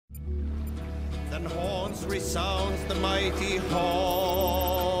Then horns resounds the mighty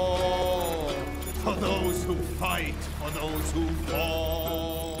hall, for those who fight, for those who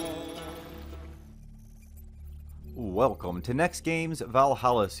fall. Welcome to NEXTGames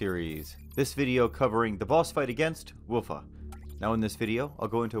Valhallla series. This video covering the boss fight against Wuffa. Now in this video, I'll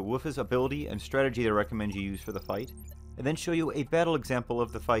go into Wuffa's ability and strategy that I recommend you use for the fight, and then show you a battle example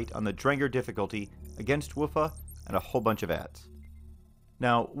of the fight on the Drengr difficulty against Wuffa and a whole bunch of ads.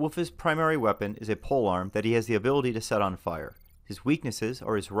 Now, Wuffa's primary weapon is a polearm that he has the ability to set on fire. His weaknesses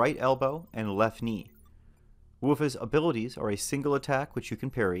are his right elbow and left knee. Wuffa's abilities are a single attack, which you can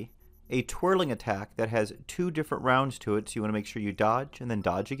parry, a twirling attack that has 2 different rounds to it, so you want to make sure you dodge and then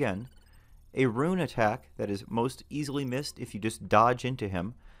dodge again, a rune attack that is most easily missed if you just dodge into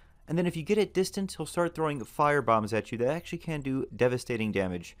him, and then if you get at distance, he'll start throwing fire bombs at you that actually can do devastating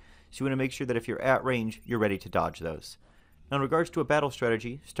damage, so you want to make sure that if you're at range, you're ready to dodge those. Now in regards to a battle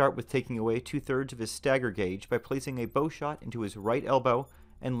strategy, start with taking away 2/3 of his stagger gauge by placing a bow shot into his right elbow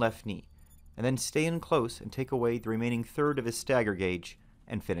and left knee, and then stay in close and take away the remaining 1/3 of his stagger gauge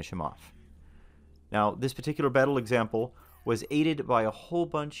and finish him off. Now this particular battle example was aided by a whole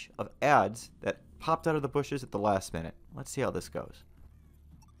bunch of ads that popped out of the bushes at the last minute. Let's see how this goes.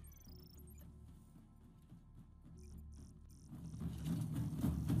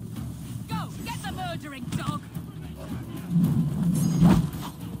 Go! Get the murdering dog!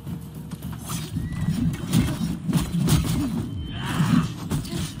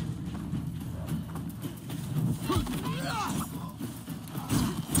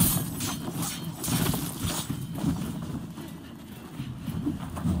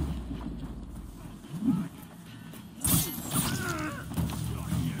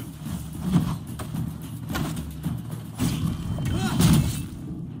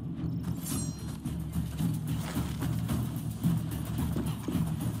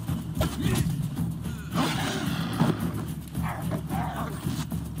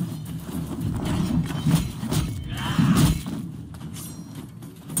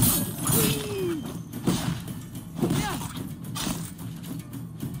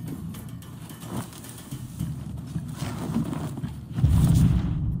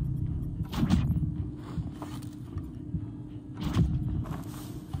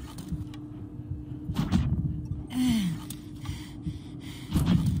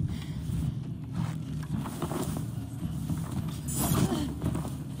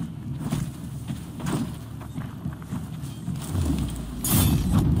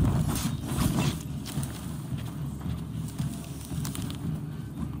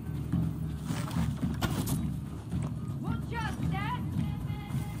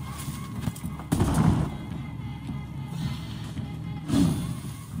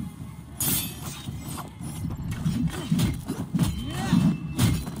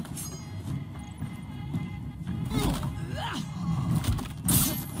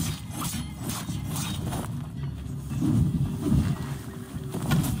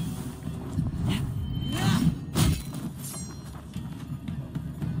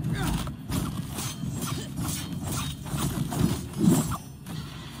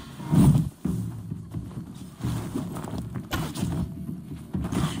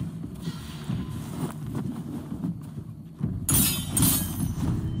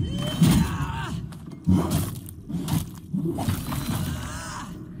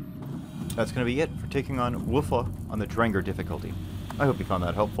 That's going to be it for taking on Wuffa on the Drengr difficulty. I hope you found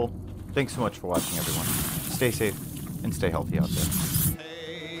that helpful. Thanks so much for watching, everyone. Stay safe and stay healthy out there.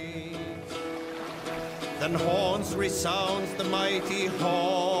 Then horns resounds the mighty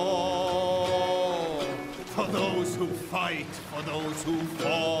hall, for those who fight, for those who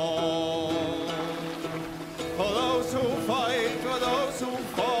fall, for those who fight, for those who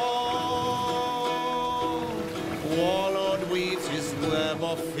fall. Warlord weaves his web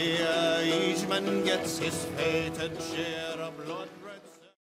of fear, each man gets his fated share of blood red.